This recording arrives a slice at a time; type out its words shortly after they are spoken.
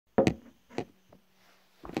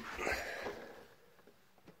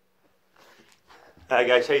Hi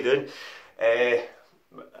guys, how you doing?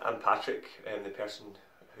 I'm Patrick, the person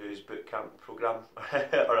whose boot camp programme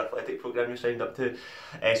or athletic programme you signed up to.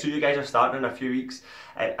 So you guys are starting in a few weeks.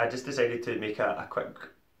 I just decided to make a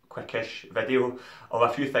quickish video of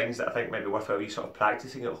a few things that I think might be worthwhile you sort of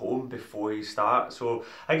practising at home before you start. So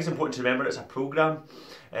I think it's important to remember it's a programme.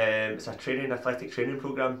 It's a athletic training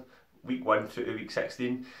programme, week 1 through to week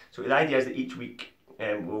 16. So the idea is that each week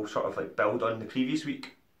we'll sort of like build on the previous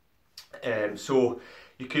week. So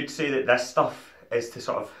you could say that this stuff is to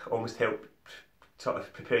sort of almost help sort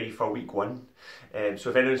of prepare you for week 1. So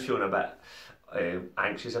if anyone's feeling a bit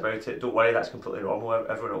anxious about it, don't worry, that's completely normal.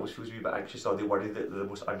 Everyone always feels a wee bit anxious, or they worry that they're the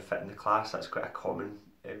most unfit in the class. That's quite a common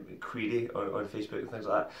query on Facebook and things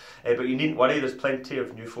like that. But you needn't worry, there's plenty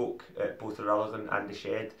of new folk at both the Rutherglen and the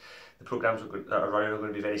Shed. The programmes that are running are going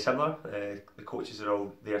to be very similar. The coaches are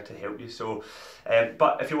all there to help you. So,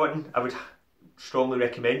 but if you're wanting, I would strongly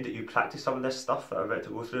recommend that you practice some of this stuff that I'm about to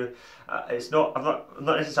go through. I've not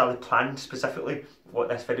necessarily planned specifically what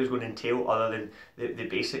this video is going to entail, other than the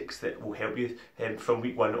basics that will help you from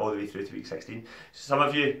week 1 all the way through to week 16. So some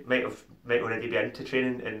of you might already be into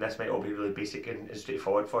training, and this might all be really basic and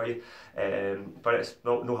straightforward for you. But it's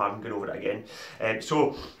no harm going over it again.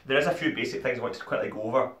 So there is a few basic things I want to quickly go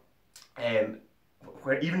over.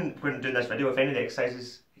 Even when doing this video, if any of the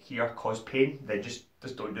exercises here cause pain, then just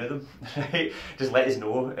don't do them. Right? Just let us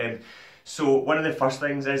know. So one of the first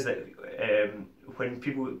things is that when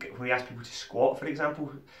we ask people to squat, for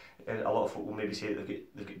example, a lot of folk will maybe say that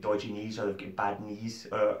they've got dodgy knees, or they've got bad knees,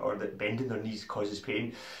 or that bending their knees causes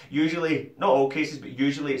pain. Usually, not all cases, but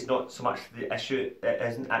usually it's not so much the issue. It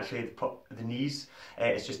isn't actually the knees.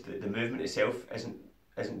 It's just that the movement itself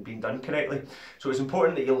isn't being done correctly. So it's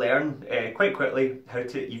important that you learn quite quickly how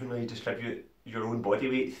to evenly distribute your own body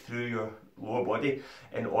weight through your lower body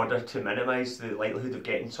in order to minimise the likelihood of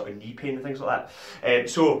getting sort of knee pain and things like that.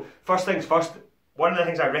 So first things first, one of the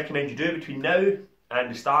things I recommend you do between now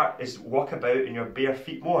and the start is walk about in your bare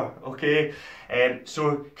feet more, okay?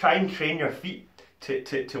 So try and train your feet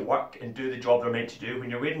to work and do the job they're meant to do.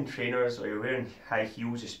 When you're wearing trainers, or you're wearing high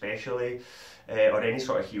heels especially, or any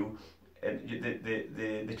sort of heel,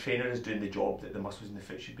 the trainer is doing the job that the muscles in the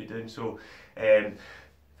foot should be doing. So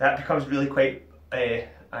that becomes really quite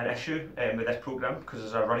an issue with this programme, because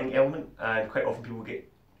there's a running element, and quite often people get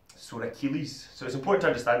sore Achilles. So it's important to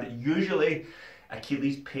understand that usually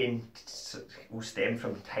Achilles pain will stem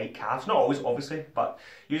from tight calves. Not always, obviously, but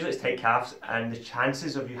usually it's tight calves, and the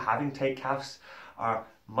chances of you having tight calves are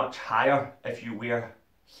much higher if you wear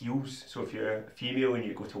heels. So if you're a female and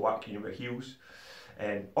you go to work and you wear heels,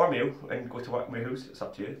 or male and go to work and wear heels, it's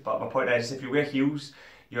up to you. But my point is, if you wear heels,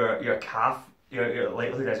 your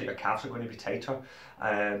likelihood is that your calves are going to be tighter,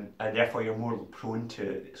 and therefore you're more prone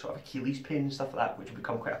to sort of Achilles pain and stuff like that, which will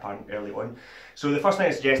become quite apparent early on. So the first thing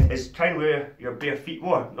I suggest is try and wear your bare feet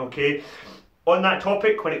more, okay? On that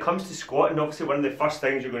topic, when it comes to squatting, obviously one of the first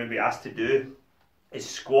things you're going to be asked to do is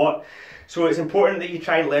squat. So it's important that you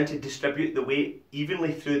try and learn to distribute the weight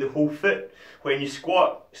evenly through the whole foot when you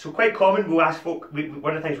squat. So quite common, we'll ask folk,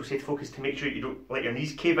 one of the things we'll say to folk is to make sure you don't let your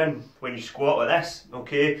knees cave in when you squat like this,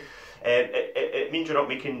 okay? It means you're not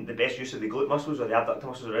making the best use of the glute muscles or the abductor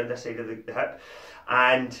muscles around this side of the hip,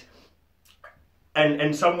 and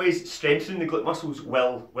in some ways strengthening the glute muscles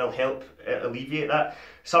will help alleviate that.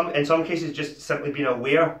 In some cases, just simply being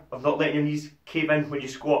aware of not letting your knees cave in when you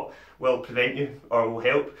squat will prevent you, or will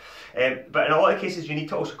help. But in a lot of cases, you need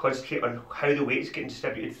to also concentrate on how the weight's getting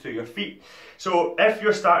distributed through your feet. So if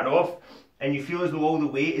you're starting off and you feel as though all the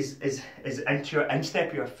weight is into your instep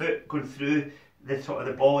of your foot, going through the sort of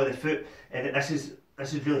the ball of the foot, and that this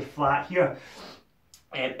is really flat here,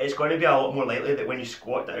 it's going to be a lot more likely that when you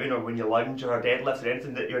squat down, or when you lunge or deadlift or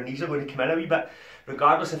anything, that your knees are going to come in a wee bit,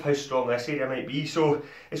 regardless of how strong this area might be. So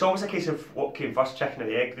it's almost a case of what came first, chicken or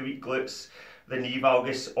the egg: the weak glutes, the knee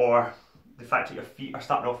valgus, or the fact that your feet are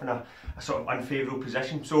starting off in a sort of unfavourable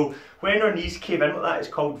position. So when our knees cave in like that, it's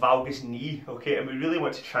called valgus knee, okay? And we really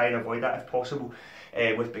want to try and avoid that if possible,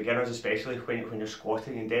 with beginners, especially when you're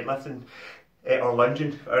squatting and deadlifting, or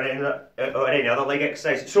lunging, or any other leg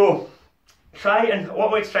exercise. So what I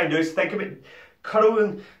want to try and do is think about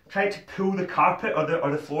curling, trying to pull the carpet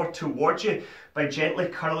or the floor towards you by gently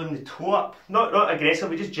curling the toe up, not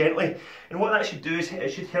aggressively, just gently. And what that should do is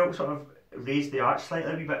it should help sort of raise the arch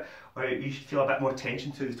slightly a wee bit, or you should feel a bit more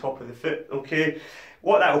tension through the top of the foot, okay?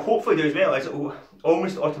 What that will hopefully do as well is it will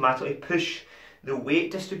almost automatically push the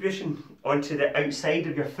weight distribution onto the outside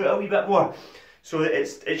of your foot a wee bit more. So that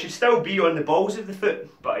it should still be on the balls of the foot,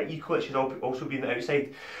 but equally it should also be on the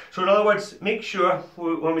outside. So in other words, make sure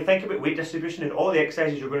when we think about weight distribution and all the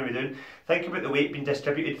exercises you're going to be doing, think about the weight being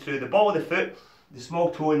distributed through the ball of the foot, the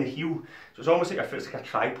small toe and the heel. So it's almost like it's like a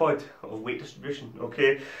tripod of weight distribution,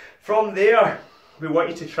 okay? From there, we want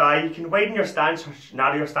you to try, you can widen your stance or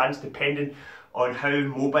narrow your stance depending on how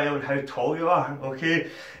mobile and how tall you are, okay?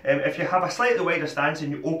 If you have a slightly wider stance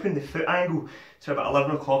and you open the foot angle to about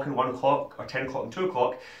 11 o'clock and 1 o'clock or 10 o'clock and 2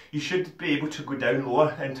 o'clock, you should be able to go down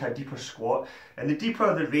lower into a deeper squat. And the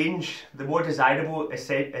deeper the range, the more desirable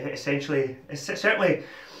essentially, certainly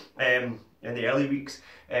in the early weeks,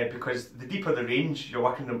 because the deeper the range you're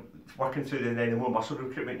working through, then the more muscle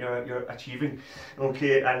recruitment you're achieving,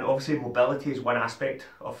 okay? And obviously mobility is one aspect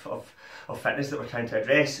of fitness that we're trying to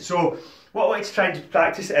address. So what I want you to try and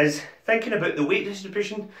practice is thinking about the weight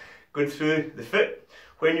distribution going through the foot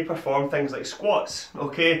when you perform things like squats,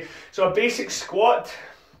 okay? So a basic squat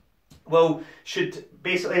should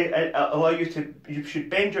basically allow you should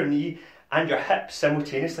bend your knee and your hips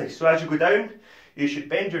simultaneously. So as you go down, you should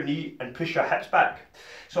bend your knee and push your hips back.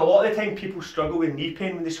 So a lot of the time people struggle with knee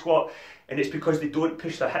pain when they squat, and it's because they don't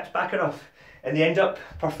push their hips back enough, and they end up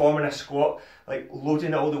performing a squat like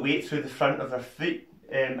loading all the weight through the front of their feet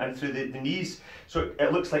and through the knees. So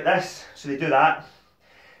it looks like this. So they do that,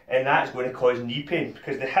 and that's going to cause knee pain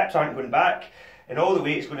because the hips aren't going back and all the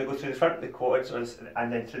weight is going to go through the front of the quads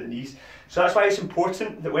and then through the knees. So that's why it's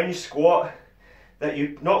important that when you squat that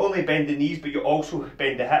you not only bend the knees but you also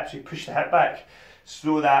bend the hips, you push the hip back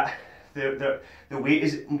so that the weight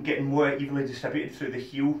is getting more evenly distributed through the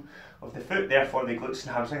heel of the foot, therefore the glutes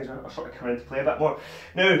and hamstrings are sort of coming into play a bit more.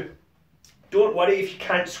 Now, don't worry if you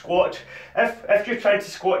can't squat. If you're trying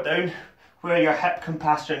to squat down where your hip can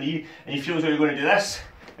pass your knee and you feel as though you're going to do this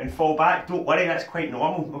and fall back, don't worry, that's quite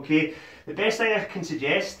normal, okay? The best thing I can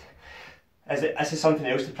suggest is that this is something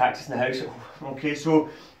else to practice in the house, okay? So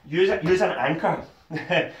use an anchor,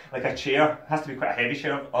 like a chair. It has to be quite a heavy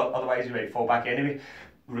chair, otherwise you might fall back anyway,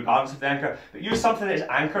 regardless of the anchor. But use something that's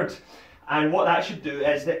anchored, and what that should do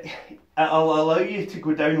is that it'll allow you to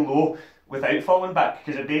go down low without falling back,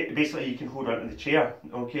 because basically you can hold onto the chair,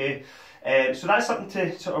 okay? So that's something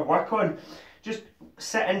to sort of work on. Just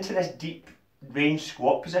sit into this deep range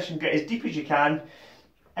squat position, get as deep as you can.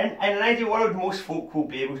 In an ideal world, most folk will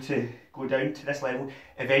be able to go down to this level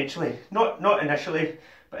eventually. Not initially,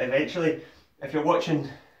 but eventually. If you're watching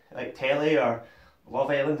like telly or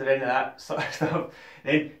Love Island or any of that sort of stuff,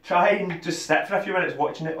 then try and just sit for a few minutes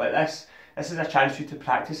watching it like this. This is a chance for you to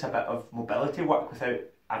practice a bit of mobility work without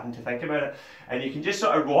having to think about it. And you can just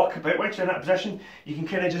sort of rock about once you're in that position. You can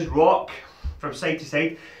kind of just rock from side to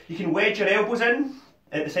side. You can wedge your elbows in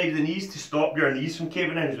at the side of the knees to stop your knees from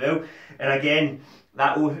caving in as well. And again,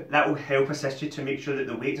 that will help assist you to make sure that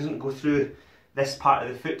the weight doesn't go through this part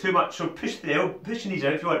of the foot too much. So push your knees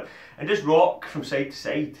out if you want, and just rock from side to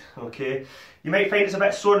side, okay? You might find it's a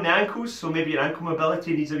bit sore in the ankles, so maybe your ankle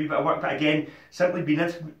mobility needs a wee bit of work, but again, simply being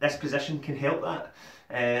in this position can help that.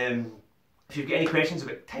 If you've got any questions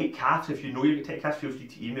about tight calves, if you know you've got tight calves, feel free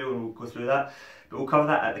to email and we'll go through that. But we'll cover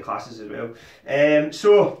that at the classes as well.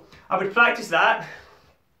 So I would practice that.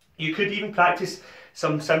 You could even practice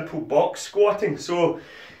some simple box squatting. So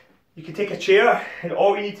you can take a chair and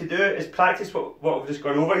all you need to do is practice what we've just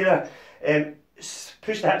gone over here.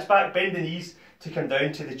 Push the hips back, bend the knees to come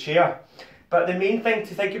down to the chair. But the main thing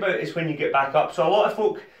to think about is when you get back up. So a lot of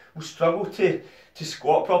folk will struggle to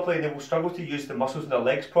squat properly, and they will struggle to use the muscles in their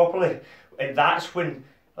legs properly. And that's when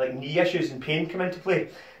like knee issues and pain come into play.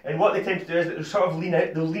 And what they tend to do is that they'll sort of lean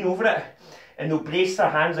out, they'll lean over it, and they'll brace their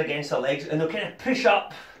hands against their legs, and they'll kind of push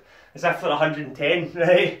up as if they're 110,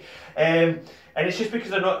 right? And it's just because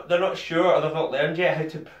they're not sure, or they've not learned yet how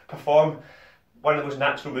to perform one of those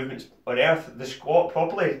natural movements on earth, the squat,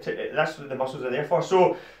 properly. That's what the muscles are there for.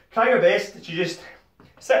 So try your best to just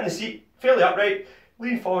sit in the seat fairly upright,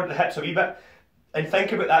 lean forward the hips a wee bit, and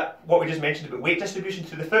think about that, what we just mentioned about weight distribution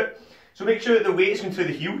through the foot. So make sure that the weight is going through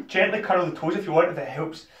the heel. Gently curl the toes if you want, if it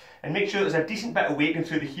helps, and make sure there's a decent bit of weight going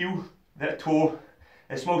through the heel, the toe,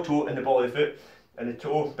 the small toe, and the ball of the foot, and the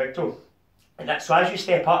toe, big toe. And so as you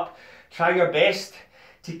step up, try your best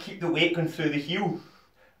to keep the weight going through the heel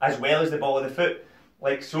as well as the ball of the foot,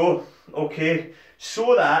 like so, okay?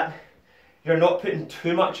 So that you're not putting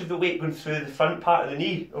too much of the weight going through the front part of the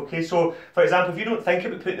knee, okay? So, for example, if you don't think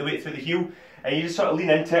about putting the weight through the heel and you just sort of lean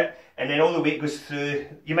into it and then all the weight goes through,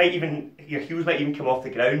 your heels might even come off the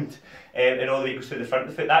ground and all the weight goes through the front of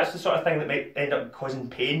the foot, that's the sort of thing that might end up causing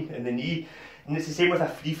pain in the knee. And it's the same with a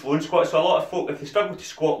free-flowing squat. So a lot of folk, if they struggle to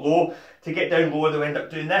squat low, to get down lower, they'll end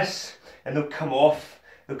up doing this, and they'll come off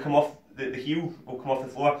the heel, will come off the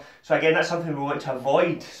floor. So again, that's something we want to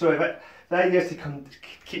avoid. So the idea is to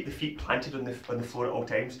keep the feet planted on the floor at all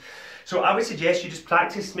times. So I would suggest you just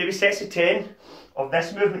practice maybe sets of 10 of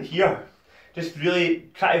this movement here. Just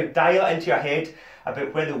really try to dial it into your head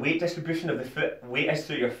about where the weight distribution of the weight is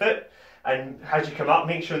through your foot. And as you come up,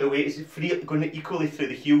 make sure the weight is going equally through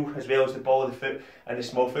the heel as well as the ball of the foot and the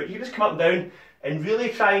small foot. You can just come up and down and really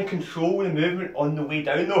try and control the movement on the way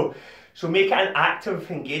down though. So make it an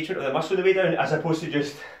active engagement of the muscle on the way down as opposed to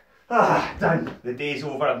just, done, the day's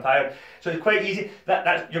over, I'm tired. So it's quite easy,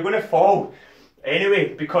 you're going to fall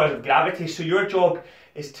anyway because of gravity. So your job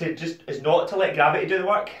is not to let gravity do the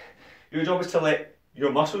work. Your job is to let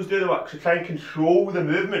your muscles do the work. So try and control the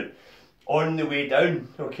movement on the way down.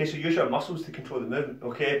 Okay, so use your muscles to control the movement.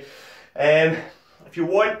 Okay, if you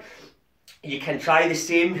want, you can try the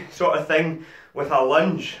same sort of thing with a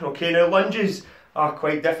lunge. Okay, now lunges are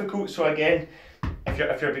quite difficult. So again, if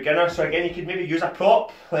you're a beginner, so again you could maybe use a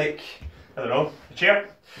prop like, I don't know, a chair,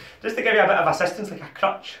 just to give you a bit of assistance, like a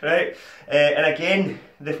crutch, right? And again,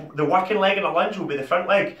 the working leg in a lunge will be the front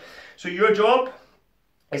leg. So your job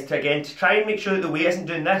is to try and make sure that the weight isn't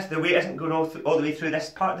doing this, the weight isn't going all the way through this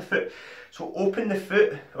part of the foot. So open the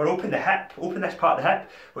foot, or open the hip, open this part of the hip,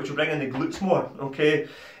 which will bring in the glutes more, okay?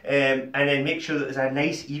 And then make sure that there's a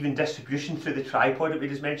nice even distribution through the tripod that we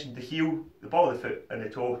just mentioned, the heel, the ball of the foot, and the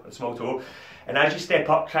toe, and small toe. And as you step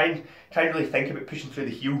up, try and really think about pushing through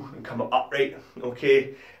the heel and come upright,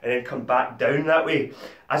 okay? And then come back down that way.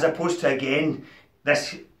 As opposed to, again,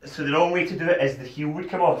 so the wrong way to do it is the heel would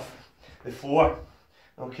come off the floor.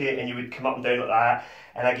 Okay, and you would come up and down like that,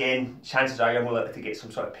 and again, chances are you're more likely to get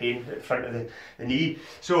some sort of pain at the front of the knee.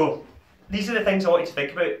 So these are the things I want you to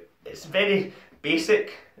think about. It's very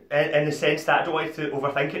basic in the sense that I don't want you to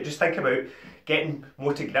overthink it. Just think about getting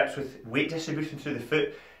more to grips with weight distribution through the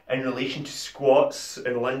foot in relation to squats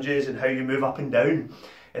and lunges and how you move up and down,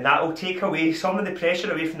 and that will take away some of the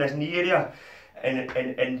pressure away from this knee area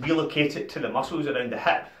and relocate it to the muscles around the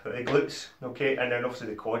hip, the glutes, okay, and then obviously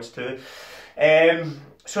the quads too.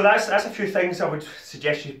 So that's a few things I would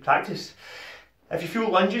suggest you practice. If you feel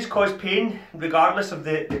lunges cause pain, regardless of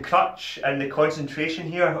the crutch and the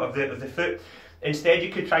concentration here of the foot, instead you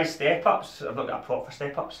could try step ups. I've not got a prop for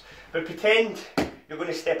step ups, but pretend you're going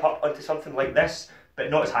to step up onto something like this, but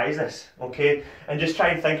not as high as this, okay? And just try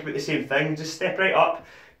and think about the same thing. Just step right up,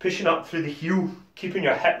 pushing up through the heel, keeping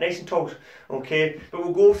your hip nice and tall, okay? But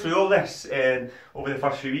we'll go through all this over the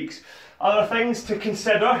first few weeks. Other things to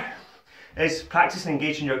consider is practice and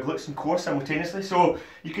engaging your glutes and core simultaneously. So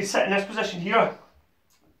you can sit in this position here,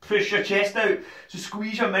 push your chest out, so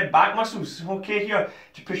squeeze your mid-back muscles, okay, here,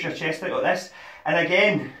 to push your chest out like this. And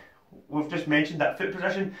again, we've just mentioned that foot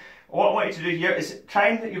position. What I want you to do here is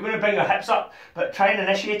you're going to bring your hips up, but try and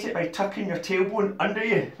initiate it by tucking your tailbone under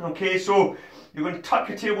you, okay? So you're going to tuck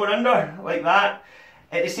your tailbone under, like that.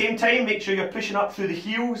 At the same time, make sure you're pushing up through the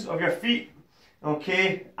heels of your feet,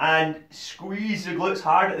 okay? And squeeze the glutes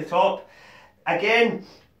hard at the top. Again,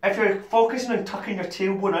 if you're focusing on tucking your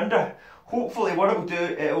tailbone under, hopefully what it will do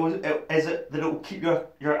is that it will keep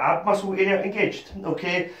your ab muscle area engaged,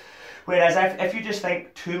 okay? Whereas if you just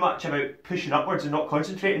think too much about pushing upwards and not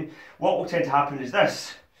concentrating, what will tend to happen is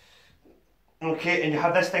this, okay? And you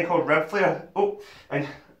have this thing called rib flare, and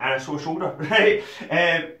a sore shoulder, right?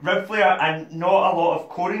 Rib flare and not a lot of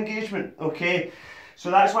core engagement, okay?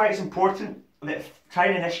 So that's why it's important that try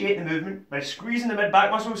and initiate the movement by squeezing the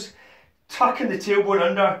mid-back muscles, tucking the tailbone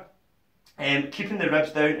under, keeping the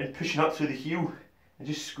ribs down and pushing up through the heel, and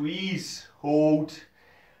just squeeze, hold,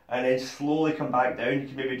 and then slowly come back down. You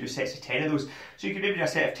can maybe do sets of 10 of those. So you can maybe do a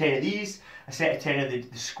set of 10 of these, a set of 10 of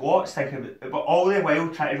the squats, thinking about, but all the while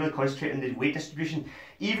try to really concentrate on the weight distribution.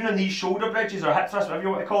 Even on these shoulder bridges or hip thrusts, whatever you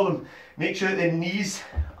want to call them, make sure that the knees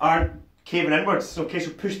aren't caving inwards. Okay,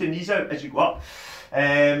 so push the knees out as you go up.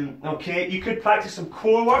 Okay, you could practice some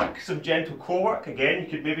core work, some gentle core work. Again, you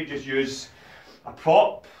could maybe just use a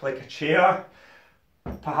prop, like a chair,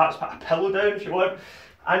 perhaps put a pillow down if you want,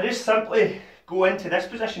 and just simply go into this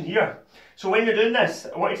position here. So when you're doing this,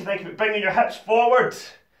 I want you to think about bringing your hips forward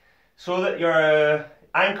so that your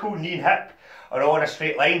ankle, knee and hip are all in a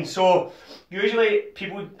straight line. So usually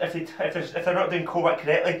people, if they're not doing core work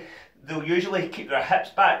correctly, they'll usually keep their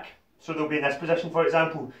hips back. So they'll be in this position, for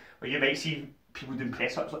example, where you might see people doing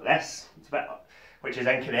press-ups like this. It's a bit, which is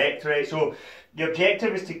incorrect, right? So the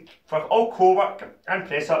objective is for all core work and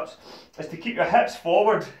press-ups, is to keep your hips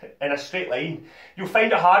forward in a straight line. You'll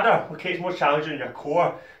find it harder, okay? It's more challenging in your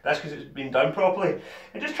core. That's because it's been done properly.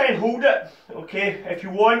 And just try and hold it, okay? If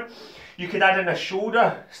you want, you could add in a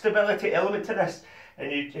shoulder stability element to this.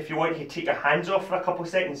 And if you want, you can take your hands off for a couple of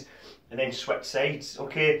seconds and then switch sides,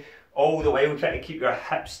 okay? All the while trying to keep your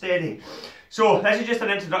hips steady. So this is just an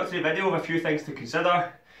introductory video of a few things to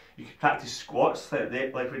consider. You could practice squats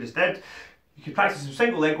like we just did. You could practice some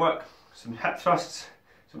single leg work, some hip thrusts,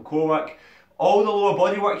 some core work. All the lower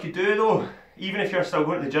body work you do though, even if you're still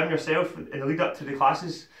going to the gym yourself in the lead up to the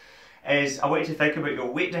classes, is I want you to think about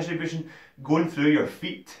your weight distribution going through your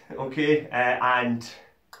feet, okay, and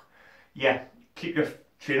yeah, keep your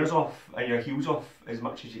trainers off and your heels off as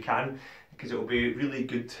much as you can, because it will be really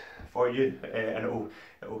good for you, and it will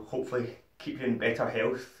hopefully keep you in better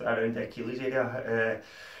health around the Achilles area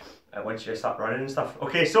once you start running and stuff.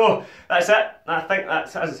 Okay, so that's it. I think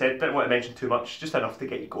that's, as I said, didn't want to mention too much, just enough to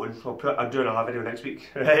get you going. I'll do another video next week.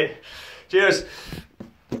 Right, cheers.